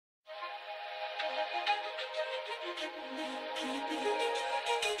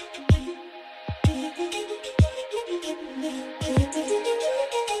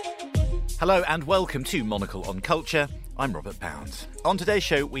Hello and welcome to Monocle on Culture. I'm Robert Bounds. On today's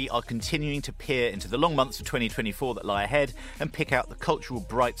show, we are continuing to peer into the long months of 2024 that lie ahead and pick out the cultural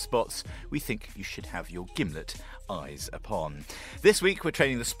bright spots we think you should have your gimlet eyes upon. This week, we're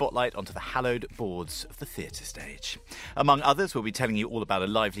training the spotlight onto the hallowed boards of the theatre stage. Among others, we'll be telling you all about a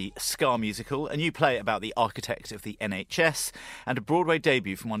lively ska musical, a new play about the architect of the NHS, and a Broadway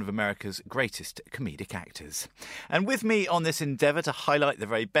debut from one of America's greatest comedic actors. And with me on this endeavour to highlight the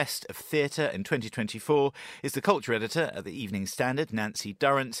very best of theatre in 2024 is the culture editor at the Evening Standard, Nancy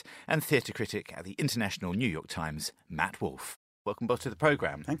Durrant, and theatre critic at the International New York Times, Matt Wolfe. Welcome both to the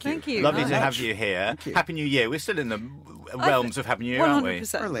programme. Thank you. Thank you. Lovely to have you here. Thank you. Happy New Year. We're still in the realms of Happy New Year, aren't we?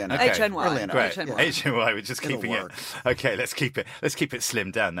 100%. Early enough. Okay. HNY. Early enough. Great. HNY. HNY, we're just It'll keeping work. it. Okay, let's keep it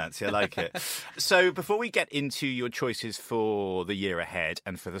slimmed down, Nancy. I like it. So before we get into your choices for the year ahead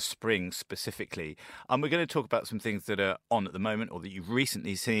and for the spring specifically, we're going to talk about some things that are on at the moment or that you've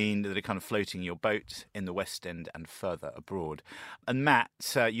recently seen that are kind of floating your boat in the West End and further abroad. And Matt,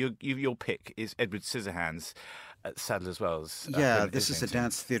 your pick is Edward Scissorhands at Sadler's Wells. Yeah, this is a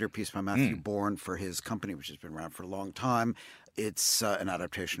dance theatre piece by Matthew Bourne for his company, which has been around for a long time. It's an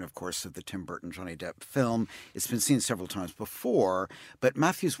adaptation, of course, of the Tim Burton, Johnny Depp film. It's been seen several times before, but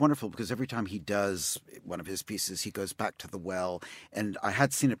Matthew's wonderful because every time he does one of his pieces, he goes back to the well. And I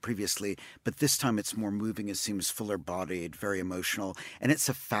had seen it previously, but this time it's more moving. It seems fuller-bodied, very emotional. And it's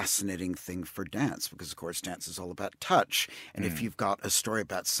a fascinating thing for dance because, of course, dance is all about touch. And if you've got a story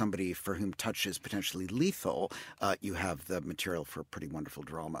about somebody for whom touch is potentially lethal, you have the material for a pretty wonderful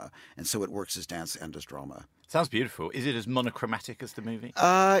drama. And so it works as dance and as drama. Sounds beautiful. Is it as monochromatic as the movie?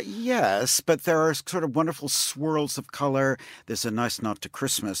 Yes, but there are sort of wonderful swirls of color. There's a nice nod to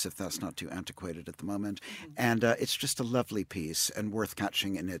Christmas, if that's not too antiquated at the moment. And it's just a lovely piece and worth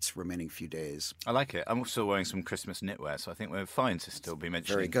catching in its remaining few days. I like it. I'm still wearing some Christmas knitwear, so I think we're fine to still be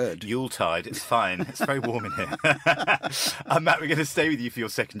mentioning Very good. Yuletide. It's fine. It's very warm in here. Matt, we're going to stay with you for your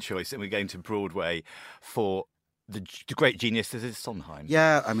second choice, and we're going to Broadway for the great genius that is Sondheim.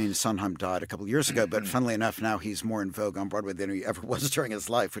 Yeah, I mean, Sondheim died a couple of years ago, but funnily enough, now he's more in vogue on Broadway than he ever was during his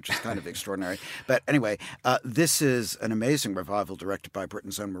life, which is kind of extraordinary. But anyway, this is an amazing revival directed by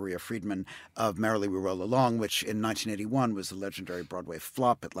Britain's own Maria Friedman of Merrily We Roll Along, which in 1981 was a legendary Broadway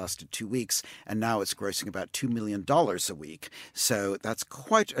flop. It lasted 2 weeks, and now it's grossing about $2 million a week. So that's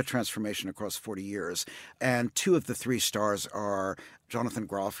quite a transformation across 40 years. And two of the three stars are Jonathan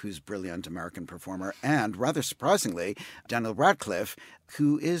Groff, who's a brilliant American performer, and rather surprisingly, Daniel Radcliffe,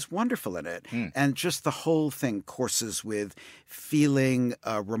 who is wonderful in it. And just the whole thing courses with feeling,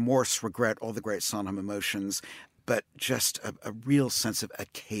 remorse, regret, all the great Sondheim emotions, but just a real sense of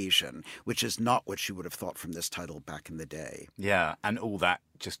occasion, which is not what you would have thought from this title back in the day. Yeah, and all that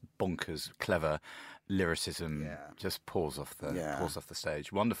just bonkers, clever lyricism just pours off the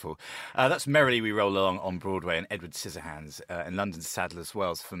stage. Wonderful. That's Merrily We Roll Along on Broadway and Edward Scissorhands in London's Sadler's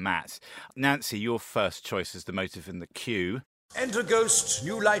Wells for Matt. Nancy, your first choice is The Motive in the Queue. Enter Ghost,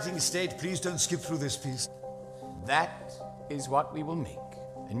 new lighting state. Please don't skip through this piece. That is what we will make.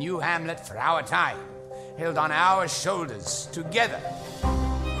 A new Hamlet for our time, held on our shoulders, together.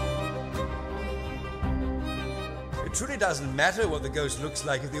 It truly doesn't matter what the ghost looks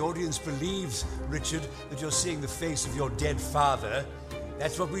like if the audience believes, Richard, that you're seeing the face of your dead father.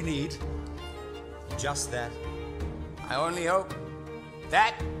 That's what we need. Just that. I only hope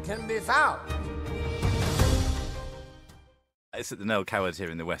that can be found. It's at the Noel Coward here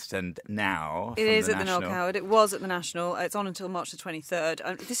in the West End now. It from is the at the Noel National. Coward. It was at the National. It's on until March the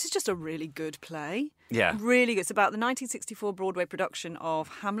 23rd. This is just a really good play. Yeah. Really good. It's about the 1964 Broadway production of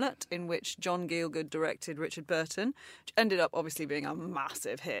Hamlet, in which John Gielgud directed Richard Burton, which ended up obviously being a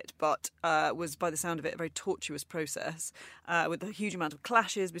massive hit, but was, by the sound of it, a very tortuous process with a huge amount of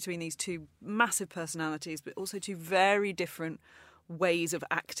clashes between these two massive personalities, but also two very different ways of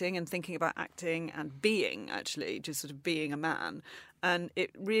acting and thinking about acting and being, actually, just sort of being a man. And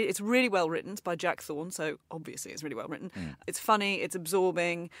it's really well written. It's by Jack Thorne, so obviously it's really well written. It's funny, it's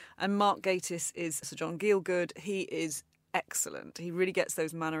absorbing, and Mark Gatiss is Sir John Gielgud. He is excellent. He really gets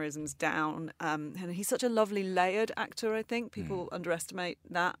those mannerisms down. And he's such a lovely layered actor, I think. People underestimate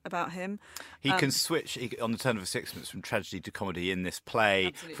that about him. He can switch on the turn of a sixpence from tragedy to comedy in this play,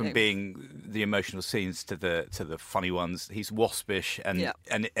 Absolutely. from being the emotional scenes to the funny ones. He's waspish and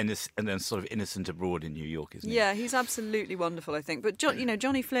then sort of innocent abroad in New York, isn't he? Yeah, he's absolutely wonderful, I think. But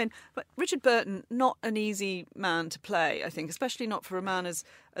Johnny Flynn, but Richard Burton, not an easy man to play, I think, especially not for a man as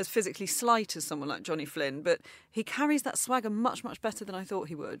physically slight as someone like Johnny Flynn. But he carries that swagger much, much better than I thought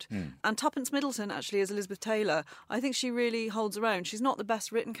he would. And Tuppence Middleton, actually, as Elizabeth Taylor, I think she really holds her own. She's not the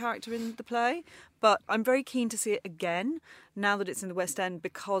best written character in the play, but I'm very keen to see it again now that it's in the West End,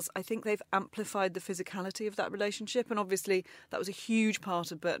 because I think they've amplified the physicality of that relationship. And obviously, that was a huge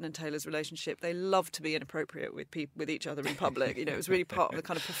part of Burton and Taylor's relationship. They loved to be inappropriate with each other in public. You know, it was really part of the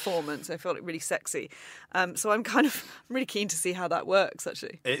kind of performance. I felt it really sexy. So I'm really keen to see how that works,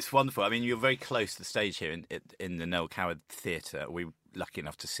 actually. It's wonderful. I mean, you're very close to the stage here in the Noel Coward Theatre. We were lucky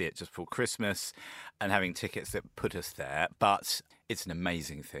enough to see it just before Christmas and having tickets that put us there. But it's an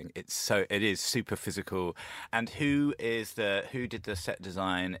amazing thing. It is super physical. And who did the set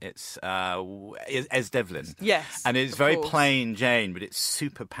design? It's Es Devlin. Yes, and it's very plain Jane, but it's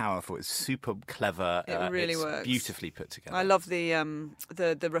super powerful. It's super clever. It really works. Beautifully put together. I love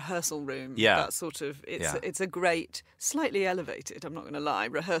the rehearsal room. Yeah, that sort of it's a great, slightly elevated. I'm not going to lie,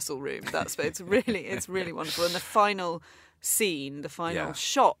 rehearsal room. It's really wonderful. And the final scene, the final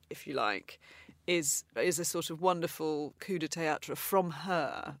shot, if you like, is a sort of wonderful coup de théâtre from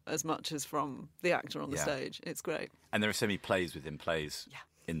her as much as from the actor on the stage. It's great. And there are so many plays within plays.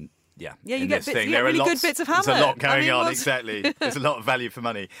 You in get this thing. You get really good bits of Hamlet. There's a lot going on, exactly. There's a lot of value for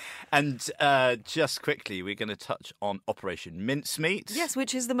money. And just quickly, we're going to touch on Operation Mincemeat. Yes,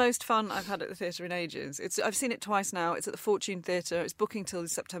 which is the most fun I've had at the theatre in ages. I've seen it twice now. It's at the Fortune Theatre. It's booking till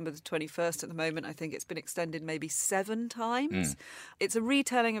September the 21st at the moment. I think it's been extended maybe 7 times. It's a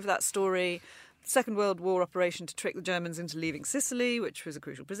retelling of that story. Second World War operation to trick the Germans into leaving Sicily, which was a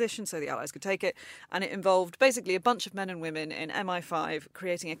crucial position so the Allies could take it. And it involved basically a bunch of men and women in MI5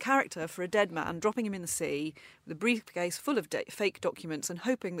 creating a character for a dead man, dropping him in the sea with a briefcase full of fake documents and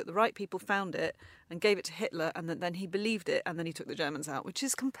hoping that the right people found it and gave it to Hitler, and then he believed it, and then he took the Germans out, which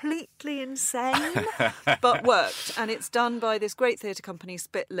is completely insane, but worked. And it's done by this great theatre company,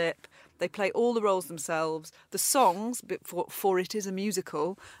 Spit Lip. They play all the roles themselves. The songs, for it is a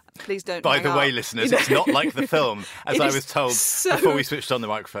musical, please don't By the way, listeners, it's not like the film, as I was told before we switched on the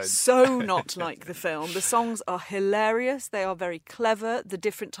microphone. So not like the film. The songs are hilarious. They are very clever. The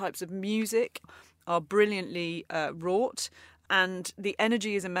different types of music are brilliantly wrought. And the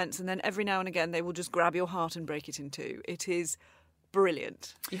energy is immense. And then every now and again, they will just grab your heart and break it in two. It is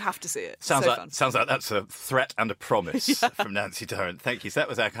brilliant. You have to see it. Sounds fun. like that's a threat and a promise from Nancy Durrant. Thank you. So that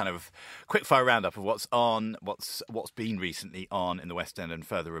was our kind of quickfire roundup of what's been recently on in the West End and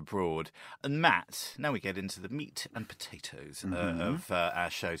further abroad. And Matt, now we get into the meat and potatoes of our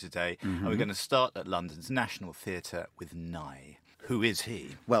show today. And we're going to start at London's National Theatre with Nye. Who is he?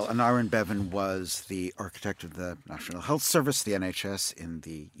 Well, Aneurin Bevan was the architect of the National Health Service, the NHS, in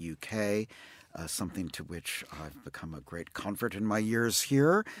the UK. Something to which I've become a great convert in my years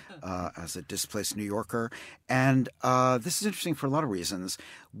here as a displaced New Yorker. And this is interesting for a lot of reasons.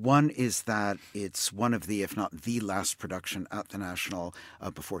 One is that it's one of the, if not the last production at the National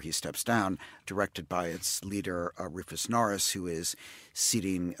before he steps down, directed by its leader, Rufus Norris, who is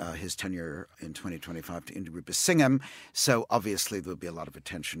ceding his tenure in 2025 to Indy Rubus Singham. So obviously there'll be a lot of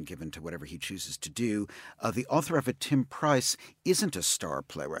attention given to whatever he chooses to do. The author of it, Tim Price, isn't a star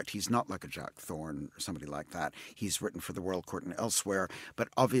playwright. He's not like a Jack Thorne or somebody like that. He's written for the Royal Court and elsewhere, but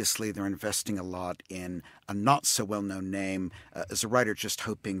obviously they're investing a lot in a not so well-known name as a writer, just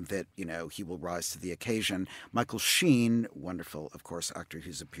hoping that, you know, he will rise to the occasion. Michael Sheen, wonderful, of course, actor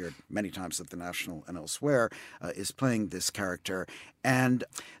who's appeared many times at the National and elsewhere, is playing this character. And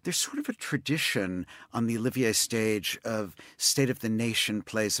there's sort of a tradition on the Olivier stage of State of the Nation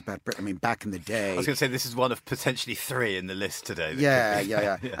plays about Britain. I mean, back in the day. I was going to say this is one of potentially 3 in the list today.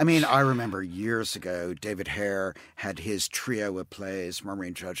 Yeah. I mean, I remember years ago, David Hare had his trio of plays,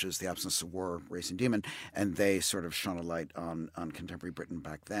 Murmuring Judges, The Absence of War, Racing Demon, and they sort of shone a light on contemporary Britain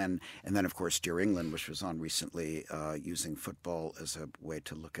back then. And then, of course, Dear England, which was on recently, using football as a way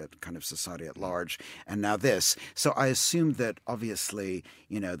to look at kind of society at large. And now this. So I assume that obviously,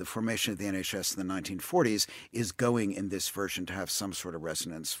 you know, the formation of the NHS in the 1940s is going in this version to have some sort of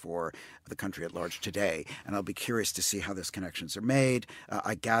resonance for the country at large today. And I'll be curious to see how those connections are made.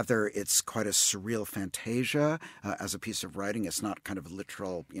 I gather it's quite a surreal fantasia as a piece of writing. It's not kind of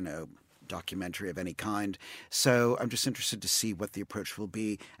literal, you know, documentary of any kind. So I'm just interested to see what the approach will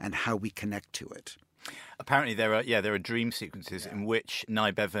be and how we connect to it. Apparently there are dream sequences in which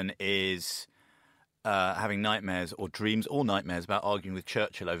Nye Bevan is having nightmares or dreams or nightmares about arguing with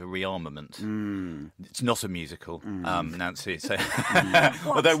Churchill over rearmament. It's not a musical, Nancy. So,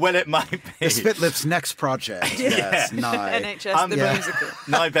 although, well, it might be. The Spitlip's next project. Yes, Nye. NHS, the musical.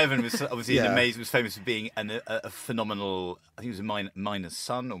 Nye Bevan was obviously was famous for being a phenomenal, I think he was a miner's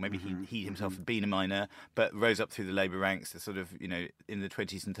son, or maybe he himself had been a miner, but rose up through the Labour ranks, sort of, you know, in the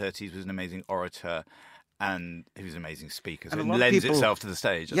 20s and 30s was an amazing orator. and he was an amazing speaker. So And it a lot of lends people- itself to the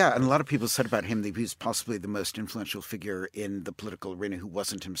stage. Yeah, and a lot of people said about him that he was possibly the most influential figure in the political arena who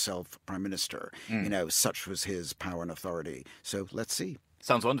wasn't himself prime minister. Such was his power and authority. So let's see.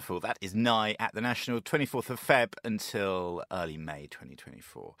 Sounds wonderful. That is nigh at the National, 24th of Feb until early May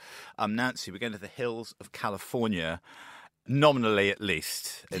 2024. Nancy, we're going to the hills of California, nominally at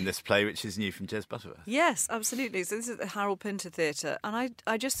least, in this play, which is new from Jez Butterworth. Yes, absolutely. So this is at the Harold Pinter Theatre, and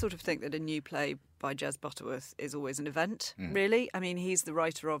I just sort of think that a new play by Jez Butterworth is always an event, really. I mean, he's the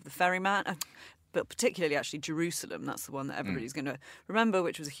writer of The Ferryman, but particularly actually Jerusalem. That's the one that everybody's going to remember,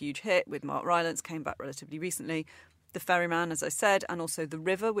 which was a huge hit with Mark Rylance, came back relatively recently. The Ferryman, as I said, and also The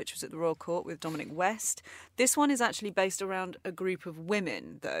River, which was at the Royal Court with Dominic West. This one is actually based around a group of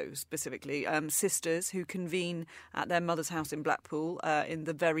women, though, specifically sisters who convene at their mother's house in Blackpool in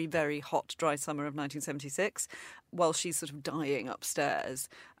the very, very hot, dry summer of 1976, while she's sort of dying upstairs.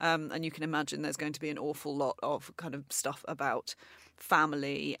 And you can imagine there's going to be an awful lot of kind of stuff about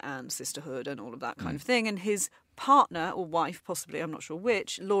family and sisterhood and all of that kind of thing. And his partner, or wife possibly, I'm not sure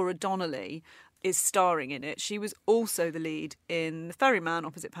which, Laura Donnelly, is starring in it. She was also the lead in The Ferryman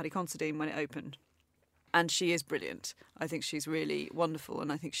opposite Paddy Considine when it opened. And she is brilliant. I think she's really wonderful,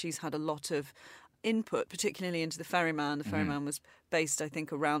 and I think she's had a lot of input, particularly into The Ferryman. The Ferryman was based, I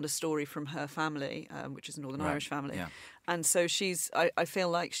think, around a story from her family, which is a Northern Irish family. Yeah. And so I feel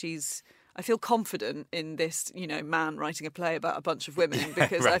like I feel confident in this, man writing a play about a bunch of women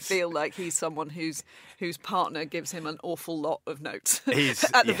because I feel like he's someone whose partner gives him an awful lot of notes,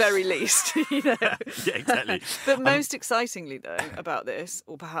 at the very least. Yeah, exactly. But most excitingly, though, about this,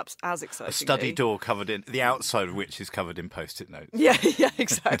 or perhaps as A excitingly... study door covered in, the outside of which is covered in Post-it notes. Yeah,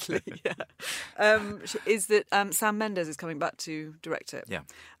 exactly. Is that Sam Mendes is coming back to direct it. Yeah.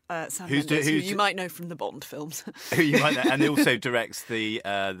 Sam Mendes, who you might know from the Bond films. Who you might know, and he also directs the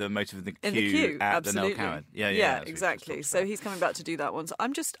Motive in the Queue In the Queue, at absolutely. the Noel Coward. Yeah, that's what we exactly. just So talked he's coming back to do that one. So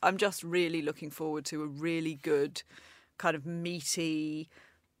I'm just really looking forward to a really good, kind of meaty,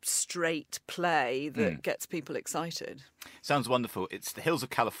 straight play that gets people excited. Sounds wonderful. It's The Hills of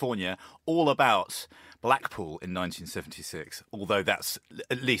California, all about Blackpool in 1976, although that's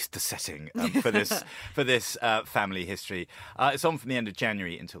at least the setting for this family history. It's on from the end of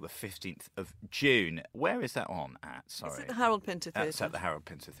January until the 15th of June. Where is that on at? Sorry. It's at the Harold Pinter Theatre. It's at the Harold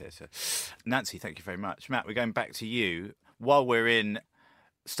Pinter Theatre. Nancy, thank you very much. Matt, we're going back to you. While we're in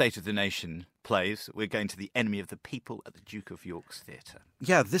State of the Nation plays, we're going to The Enemy of the People at the Duke of York's Theatre.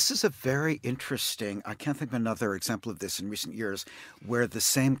 Yeah, this is a very interesting, I can't think of another example of this in recent years, where the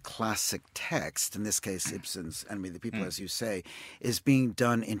same classic text, in this case Ibsen's Enemy of the People, as you say, is being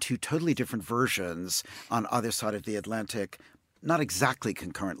done in two totally different versions on either side of the Atlantic, not exactly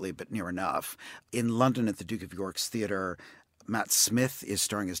concurrently, but near enough. In London at the Duke of York's Theatre, Matt Smith is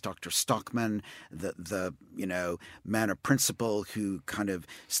starring as Dr. Stockman, the man of principle who kind of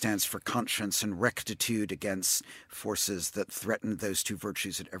stands for conscience and rectitude against forces that threaten those two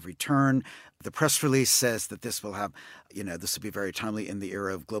virtues at every turn. The press release says that this will have, this will be very timely in the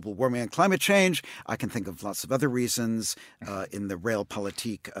era of global warming and climate change. I can think of lots of other reasons in the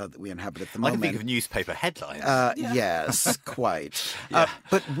realpolitik that we inhabit at the moment. I can think of newspaper headlines. Yes, quite.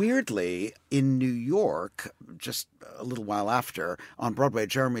 But weirdly, in New York, just a little while after, on Broadway,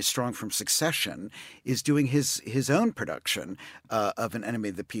 Jeremy Strong from Succession is doing his own production of An Enemy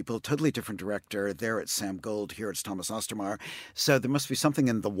of the People, totally different director. There it's Sam Gold, here it's Thomas Ostermeyer. So there must be something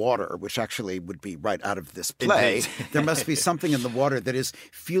in the water, which actually would be right out of this play. Indeed. There must be something in the water that is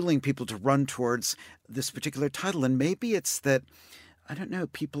fueling people to run towards this particular title. And maybe it's that, I don't know,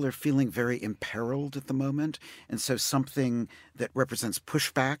 people are feeling very imperiled at the moment. And so something that represents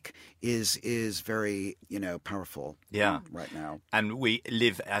pushback is very, powerful right now. And we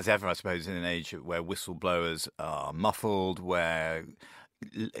live, as ever, I suppose, in an age where whistleblowers are muffled, where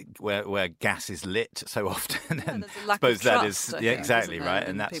gas is lit so often, and there's a lack I suppose of that trust, is I think, exactly isn't there, right, in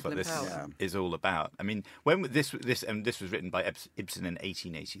and that's people what in this power. is all about. I mean, when this was written by Ibsen in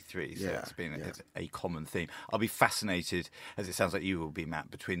 1883, so it's been it's a common theme. I'll be fascinated, as it sounds like you will be,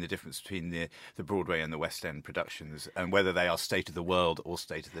 Matt, between the difference between the Broadway and the West End productions, and whether they are state of the world or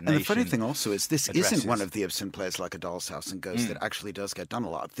state of the nation. And the funny thing also is this addresses. isn't one of the Ibsen plays like A Doll's House and Ghosts that actually does get done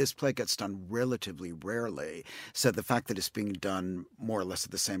a lot. This play gets done relatively rarely. So the fact that it's being done more or less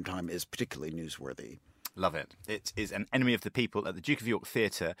at the same time is particularly newsworthy. Love it. It is An Enemy of the People at the Duke of York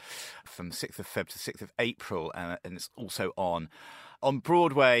Theatre from 6th of Feb to 6th of April, and it's also on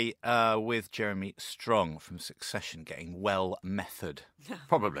Broadway with Jeremy Strong from Succession getting well method,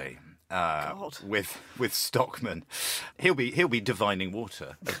 probably. with Stockman. He'll be divining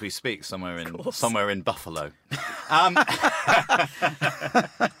water as we speak somewhere in Buffalo.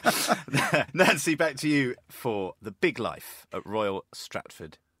 Nancy, back to you for The Big Life at Royal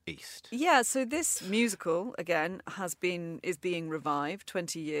Stratford East. Yeah, so this musical, again, is being revived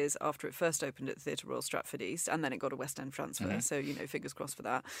 20 years after it first opened at the Theatre Royal Stratford East, and then it got a West End transfer, so, fingers crossed for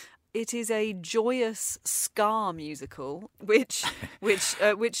that. It is a joyous ska musical, which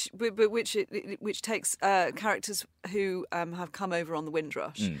takes characters who have come over on the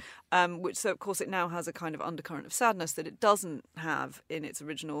Windrush, so of course it now has a kind of undercurrent of sadness that it doesn't have in its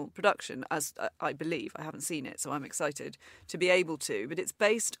original production, as I believe. I haven't seen it, so I'm excited to be able to. But it's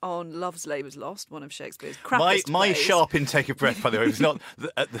based on Love's Labour's Lost, one of Shakespeare's crappiest My plays. sharp intake of breath, by the way, was not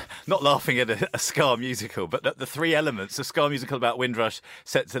laughing at a ska musical, but at the three elements: a ska musical about Windrush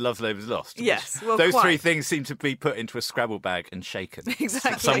set to Love's Labour's Lost. Yes, well, those quite. three things seem to be put into a Scrabble bag and shaken.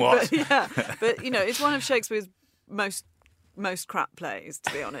 Exactly. Somewhat. But it's one of Shakespeare's most crap plays,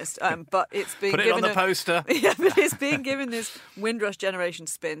 to be honest. But it's being Put it given on the poster. Yeah, but it's being given this Windrush generation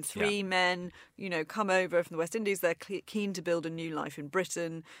spin. Three men, come over from the West Indies. They're keen to build a new life in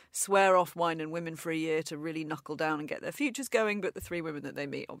Britain, swear off wine and women for a year to really knuckle down and get their futures going. But the three women that they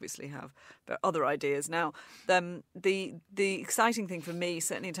meet obviously have other ideas. Now, the exciting thing for me,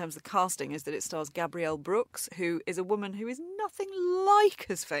 certainly in terms of the casting, is that it stars Gabrielle Brooks, who is a woman who is nothing like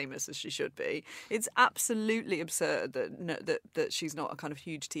as famous as she should be. It's absolutely absurd that she's not a kind of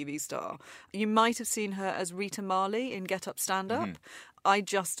huge TV star. You might have seen her as Rita Marley in Get Up, Stand Up. I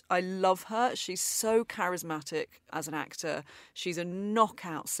love her. She's so charismatic as an actor. She's a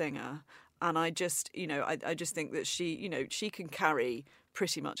knockout singer. And I just think that she can carry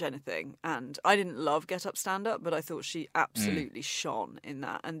pretty much anything. And I didn't love Get Up, Stand Up, but I thought she absolutely shone in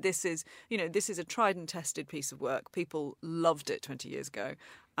that. And this is a tried and tested piece of work. People loved it 20 years ago.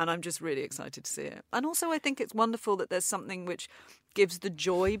 And I'm just really excited to see it. And also I think it's wonderful that there's something which gives the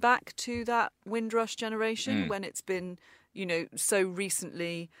joy back to that Windrush generation when it's been, so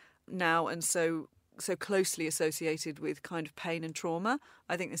recently now and so closely associated with kind of pain and trauma.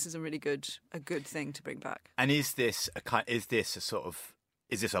 I think this is a good thing to bring back. And is this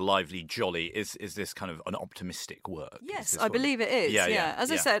a lively, jolly? Is this kind of an optimistic work? Yes, I believe it is. Yeah.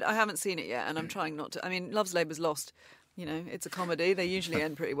 As I said, I haven't seen it yet, and I'm trying not to. I mean, Love's Labour's Lost. It's a comedy. They usually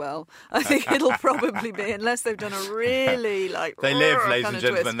end pretty well. I think it'll probably be, unless they've done a really They live, ladies and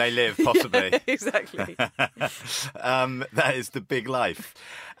gentlemen. Twist. They live, possibly. Exactly. That is The Big Life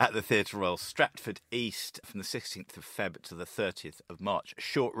at the Theatre Royal Stratford East from the 16th of Feb to the 30th of March.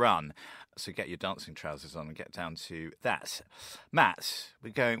 Short run. So get your dancing trousers on and get down to that. Matt,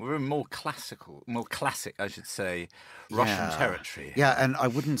 we're in more classic, I should say, Russian territory. Yeah, and I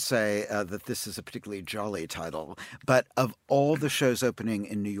wouldn't say that this is a particularly jolly title, but of all the shows opening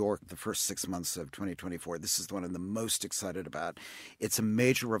in New York the first 6 months of 2024, this is the one I'm the most excited about. It's a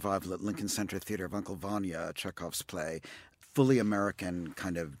major revival at Lincoln Center Theater of Uncle Vanya, Chekhov's play. Fully American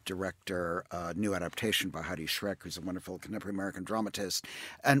kind of director, new adaptation by Heidi Schreck, who's a wonderful contemporary American dramatist.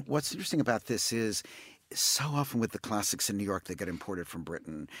 And what's interesting about this is so often with the classics in New York, they get imported from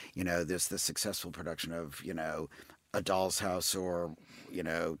Britain. There's the successful production of, A Doll's House or,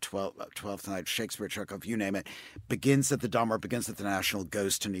 12th Night, Shakespeare, Chekhov, you name it, begins at the Dahmer, begins at the National,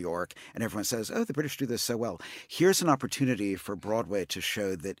 goes to New York, and everyone says, oh, the British do this so well. Here's an opportunity for Broadway to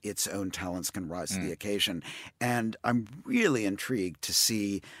show that its own talents can rise to the occasion. And I'm really intrigued to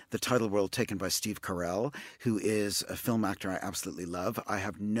see the title role taken by Steve Carell, who is a film actor I absolutely love. I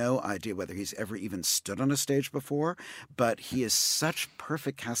have no idea whether he's ever even stood on a stage before, but he is such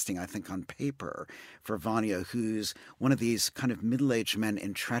perfect casting, I think, on paper for Vanya, who's one of these kind of middle-aged men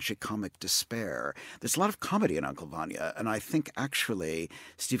in tragic comic despair. There's a lot of comedy in Uncle Vanya, and I think actually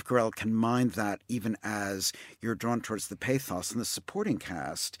Steve Carell can mind that even as you're drawn towards the pathos. And the supporting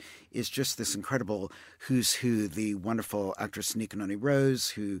cast is just this incredible who's who, the wonderful actress Nika Noni Rose,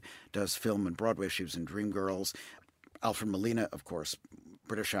 who does film and Broadway. She was in Dreamgirls. Alfred Molina, of course,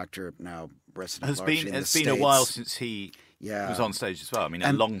 British actor, now resident largely in the States. It's been a while since he was on stage as well. I mean,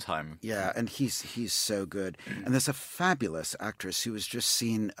 a long time. Yeah, and he's so good. And there's a fabulous actress who was just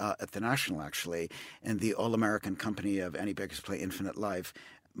seen at the National, actually, in the All-American company of Annie Baker's play Infinite Life,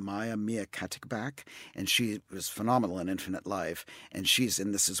 Maya Mia Katikbak, and she was phenomenal in Infinite Life, and she's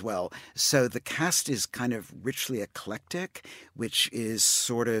in this as well. So the cast is kind of richly eclectic, which is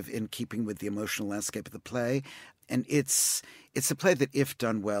sort of in keeping with the emotional landscape of the play. And it's a play that, if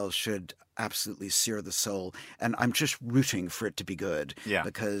done well, should absolutely sear the soul. And I'm just rooting for it to be good. Yeah.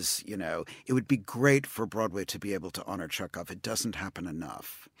 Because, it would be great for Broadway to be able to honor Chekhov. It doesn't happen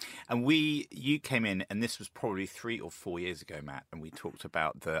enough. And you came in, and this was probably 3 or 4 years ago, Matt, and we talked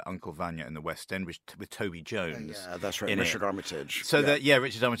about the Uncle Vanya in the West End with Toby Jones. Yeah, that's right. Richard Armitage. So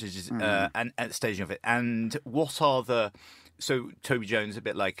Richard Armitage is and staging of it. And what are so Toby Jones, a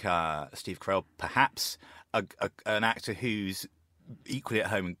bit like Steve Carell, perhaps an actor who's equally at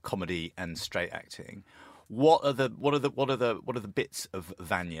home in comedy and straight acting. What are the bits of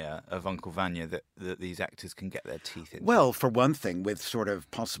Vanya, of Uncle Vanya, that these actors can get their teeth into? Well, for one thing, with sort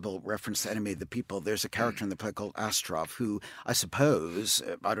of possible reference to Enemy of the People, there's a character in the play called Astrov, who I suppose,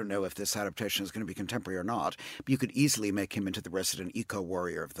 I don't know if this adaptation is going to be contemporary or not, but you could easily make him into the resident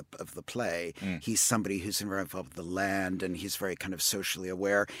eco-warrior of the play. He's somebody who's very involved with the land, and he's very kind of socially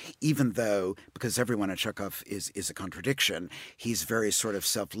aware, even though, because everyone in Chekhov is a contradiction, he's very sort of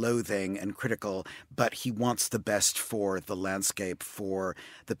self-loathing and critical, but he wants the best for the landscape, for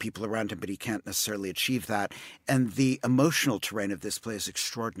the people around him, but he can't necessarily achieve that. And the emotional terrain of this play is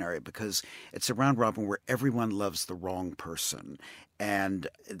extraordinary because it's a round robin where everyone loves the wrong person, and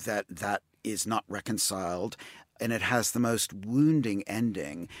that is not reconciled. And it has the most wounding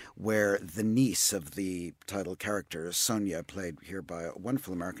ending where the niece of the title character, Sonia, played here by a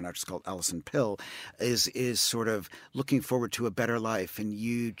wonderful American actress called Alison Pill, is sort of looking forward to a better life. And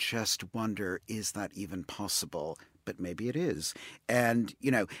you just wonder, is that even possible? But maybe it is. And,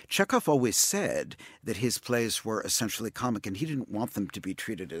 Chekhov always said that his plays were essentially comic, and he didn't want them to be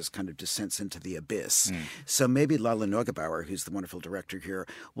treated as kind of descents into the abyss. So maybe Lala Neugebauer, who's the wonderful director here,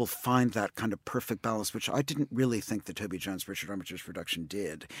 will find that kind of perfect balance, which I didn't really think the Toby Jones, Richard Armitage production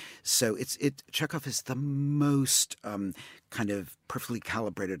did. So Chekhov is the most kind of perfectly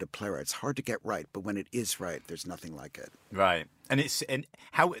calibrated a playwright. It's hard to get right, but when it is right, there's nothing like it. Right. And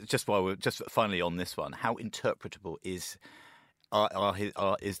just finally on this one, how interpretable is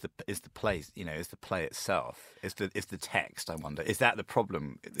the play? Is the play itself? Is the text? I wonder. Is that the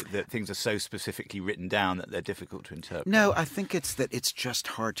problem, that things are so specifically written down that they're difficult to interpret? No, I think it's that it's just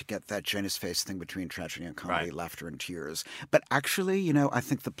hard to get that Janus face thing between tragedy and comedy, right. Laughter and tears. But actually, I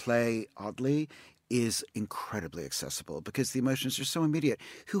think the play, oddly, is incredibly accessible because the emotions are so immediate.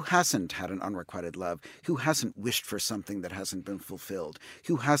 Who hasn't had an unrequited love? Who hasn't wished for something that hasn't been fulfilled?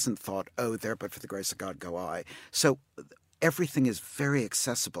 Who hasn't thought, oh, there but for the grace of God go I? So everything is very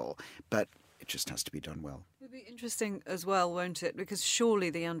accessible, but it just has to be done well. It'll be interesting as well, won't it? Because surely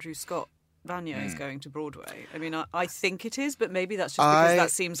the Andrew Scott Vanya is going to Broadway. I mean, I think it is, but maybe that's just because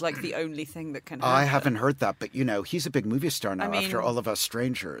that seems like the only thing that can happen. I haven't heard that, but he's a big movie star now after All of Us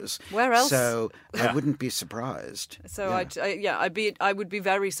Strangers. Where else? So I wouldn't be surprised. So I would be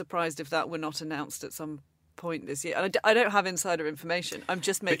very surprised if that were not announced at some point this year. And I don't have insider information. I'm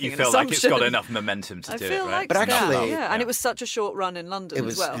just making an assumption. But you feel like it's got enough momentum to do it, right? Like but actually, and it was such a short run in London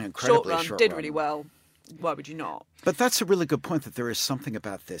as well. An incredibly short run, did really well. Why would you not? But that's a really good point, that there is something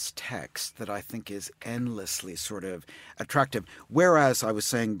about this text that I think is endlessly sort of attractive. Whereas I was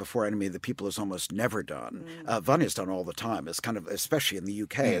saying before, Enemy of the People is almost never done. Vanya's done all the time. It's kind of, especially in the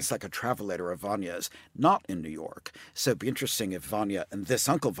UK, it's like a travelator of Vanya's, not in New York. So it'd be interesting if Vanya and this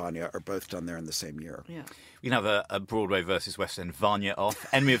Uncle Vanya are both done there in the same year. Yeah. We can have a Broadway versus West End, Vanya off,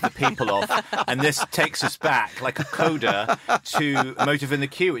 Enemy of the People off, and this takes us back like a coda to Motive in the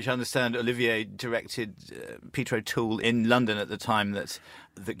Queue, which I understand Olivier directed Peter O'Toole in London at the time that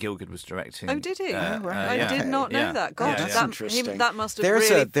Gielgud was directing. Oh, did he? Right. I did not know that. God, that's interesting. That must have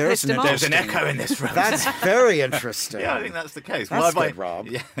really pissed him off. There's an echo in this room. That's very interesting. Yeah, I think that's the case. That's good, Rob.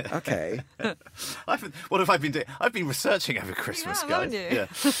 Yeah. Okay. What have I been doing? I've been researching over Christmas, guys.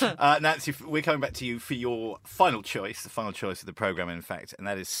 Yeah. Nancy, we're coming back to you for your final choice, the final choice of the programme, in fact, and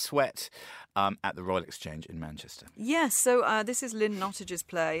that is Sweat at the Royal Exchange in Manchester. Yes, so this is Lynn Nottage's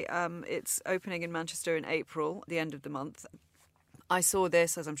play. It's opening in Manchester in April, the end of the month. I saw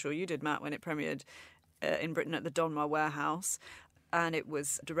this, as I'm sure you did, Matt, when it premiered in Britain at the Donmar Warehouse. And it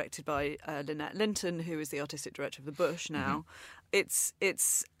was directed by Lynette Linton, who is the artistic director of The Bush now. Mm-hmm.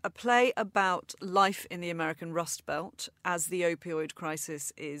 It's a play about life in the American Rust Belt as the opioid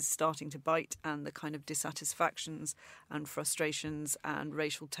crisis is starting to bite, and the kind of dissatisfactions and frustrations and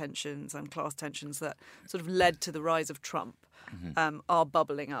racial tensions and class tensions that sort of led to the rise of Trump are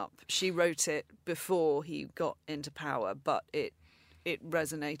bubbling up. She wrote it before he got into power, but it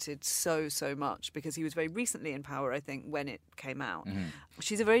resonated so much because he was very recently in power, I think, when it came out. Mm-hmm.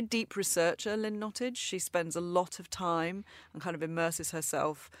 She's a very deep researcher, Lynn Nottage. She spends a lot of time and kind of immerses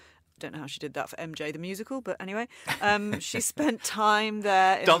herself don't know how she did that for MJ the musical, but anyway, she spent time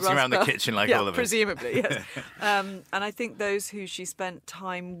there in dancing the around the Rust Belt. kitchen like all of us. Presumably, yes. And I think those who she spent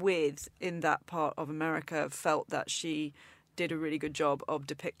time with in that part of America felt that she did a really good job of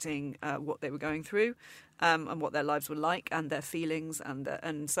depicting what they were going through, and what their lives were like, and their feelings,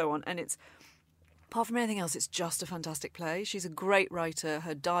 and so on. And it's, apart from anything else, it's just a fantastic play. She's a great writer.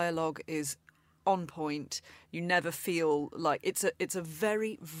 Her dialogue is on point. You never feel like it's a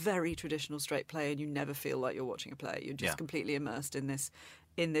very, very traditional straight play, and you never feel like you're watching a play. You're just completely immersed in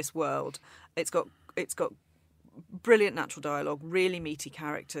this world. It's got brilliant natural dialogue, really meaty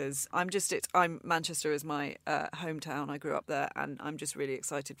characters. Manchester is my hometown. I grew up there, and I'm just really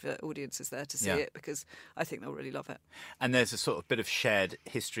excited for audiences there to see it, because I think they'll really love it. And there's a sort of bit of shared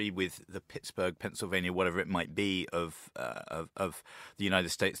history with the Pittsburgh, Pennsylvania, whatever it might be, of the United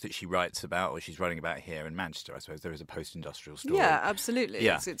States that she writes about, or she's writing about here in Manchester. I suppose there is a post-industrial story. Yeah, absolutely.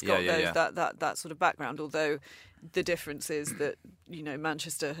 Yeah. It's got that sort of background, although the difference is that,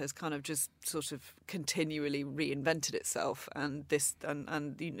 Manchester has kind of just sort of continually reinvented itself, and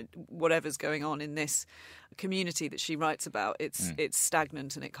whatever's going on in this community that she writes about, it's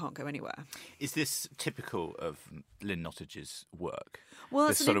stagnant and it can't go anywhere. Is this typical of Lynn Nottage's work? Well,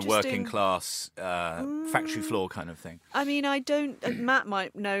 this sort of working class, factory floor kind of thing. I mean, I don't. Matt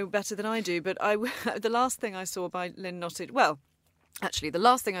might know better than I do, but the last thing I saw by Lynn Nottage, actually, the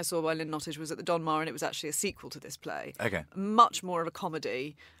last thing I saw by Lynn Nottage was at the Donmar, and it was actually a sequel to this play. Okay. Much more of a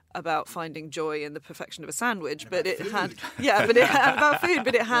comedy about finding joy in the perfection of a sandwich, but it had about food,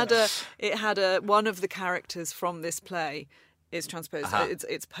 but it had one of the characters from this play is transposed.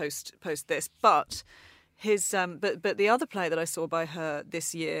 It's post this, but but the other play that I saw by her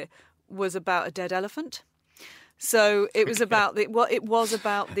this year was about a dead elephant. So it was about the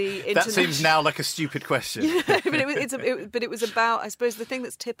That seems now like a stupid question. but it was about, I suppose, the thing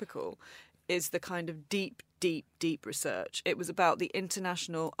that's typical is the kind of deep research. It was about the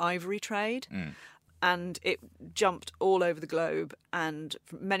international ivory trade, and it jumped all over the globe and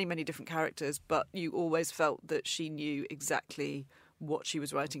many, many different characters, but you always felt that she knew exactly what she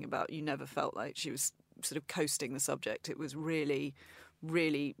was writing about. You never felt like she was sort of coasting the subject. It was really,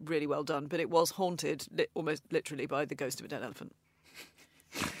 really, really well done, but it was haunted almost literally by the ghost of a dead elephant.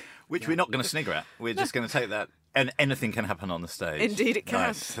 Which we're not going to snigger at. We're just going to take that, and anything can happen on the stage. Indeed it can.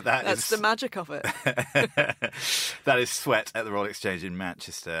 Nice. That's the magic of it. That is Sweat at the Royal Exchange in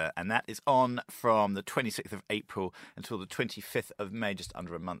Manchester, and that is on from the 26th of April until the 25th of May, just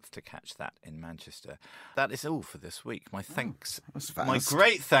under a month to catch that in Manchester. That is all for this week. My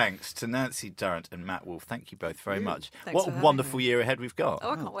great thanks to Nancy Durrant and Matt Wolfe. Thank you both very much. What a wonderful year ahead we've got.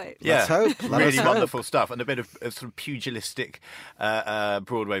 Oh, I can't wait. Yeah, let's hope. Really wonderful stuff, and a bit of sort of pugilistic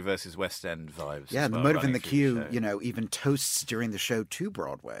Broadway versus West End vibes. Yeah, and the motive in the queue, even toasts during the show to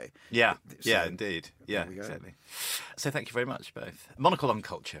Broadway. Yeah, indeed. Yeah, exactly. So thank you very much, both. Monocle on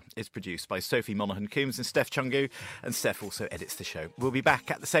Culture is produced by Sophie Monaghan-Coombs and Steph Chungu, and Steph also edits the show. We'll be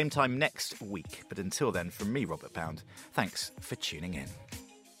back at the same time next week, but until then, from me, Robert Pound, thanks for tuning in.